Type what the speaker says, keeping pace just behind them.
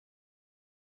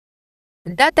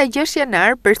Data 6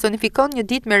 janar personifikon një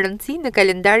ditë me rëndësi në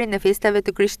kalendarin e festave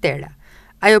të krishtera.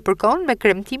 Ajo përkon me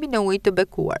kremtimin e ujit të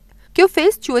bekuar. Kjo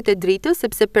festë quhet e dritës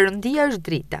sepse Perëndia është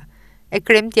drita. E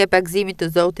kremtja e pagëzimit të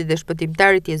Zotit dhe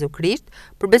shpëtimtarit Jezu Krisht,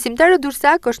 për besimtarët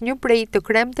dursak është një prej të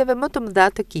kremteve më të mëdha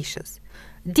të kishës.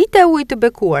 Dita e ujit të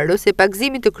bekuar ose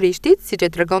pagëzimit të Krishtit, siç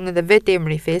e tregon edhe vetë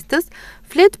emri i festës,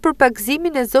 flet për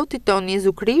pagëzimin e Zotit tonë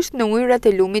Jezu Krisht në ujërat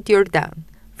e lumit Jordan.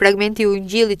 Fragmenti i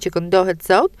Ungjillit që këndohet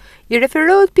sot i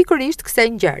referohet pikërisht kësaj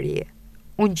ngjarjeje.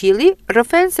 Ungjilli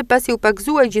rrëfen se pasi u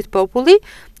pagëzua gjithë populli,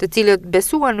 të cilët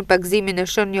besuan në pagëzimin e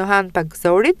Shën Johan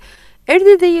Pagëzorit,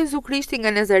 erdhi dhe Jezu Krishti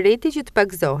nga Nazareti që të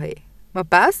pagëzohej. Më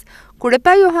pas, kur e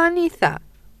pa Johani i tha: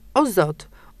 "O Zot,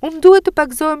 unë duhet të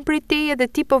pagëzohem prej teje dhe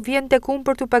ti po vjen tek unë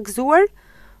për të pagëzuar?"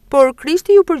 Por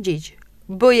Krishti ju përgjigj: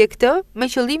 "Bëje këtë me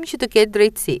qëllim që të ketë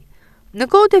drejtësi." Në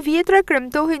kohët e vjetra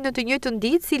kremtohej në të njëjtën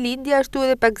ditë si lindja ashtu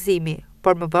edhe pagëzimi,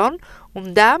 por më vonë u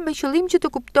nda me qëllim që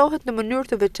të kuptohet në mënyrë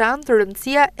të veçantë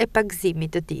rëndësia e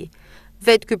pagëzimit të tij.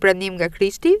 Vetë ky pranim nga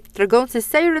Krishti tregon se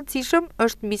sa i rëndësishëm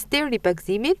është misteri i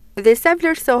pagëzimit dhe sa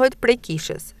vlerësohet prej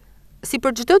kishës. Si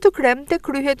për çdo të kremte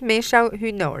kryhet mesha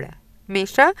hyjnore.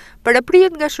 Mesha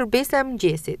paraprihet nga shërbesa e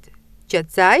mëngjesit.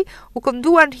 Gjatë saj u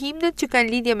kënduan himnet që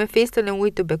kanë lidhje me festën e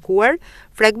ujit të bekuar,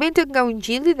 fragmentet nga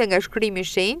Ungjilli dhe nga Shkrimi i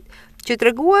Shenjtë që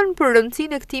treguan për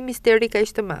rëndësinë e këtij misteri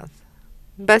kaq të madh.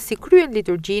 Mbasi kryen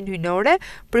liturgjinë hyjnore,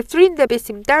 prifërinë dhe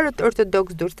besimtarët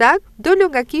ortodoks dursak dolën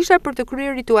nga kisha për të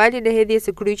kryer ritualin e hedhjes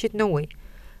së kryqit në ujë.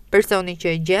 Personi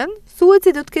që e gjen thuhet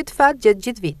se do të ketë fat gjatë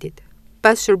gjithë vitit.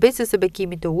 Pas shërbesës së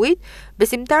bekimit të ujit,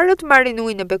 besimtarët marrin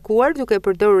ujin e bekuar duke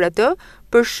përdorur atë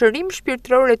për shërim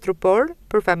shpirtëror e trupor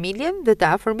për familjen dhe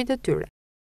të afërmit e tyre.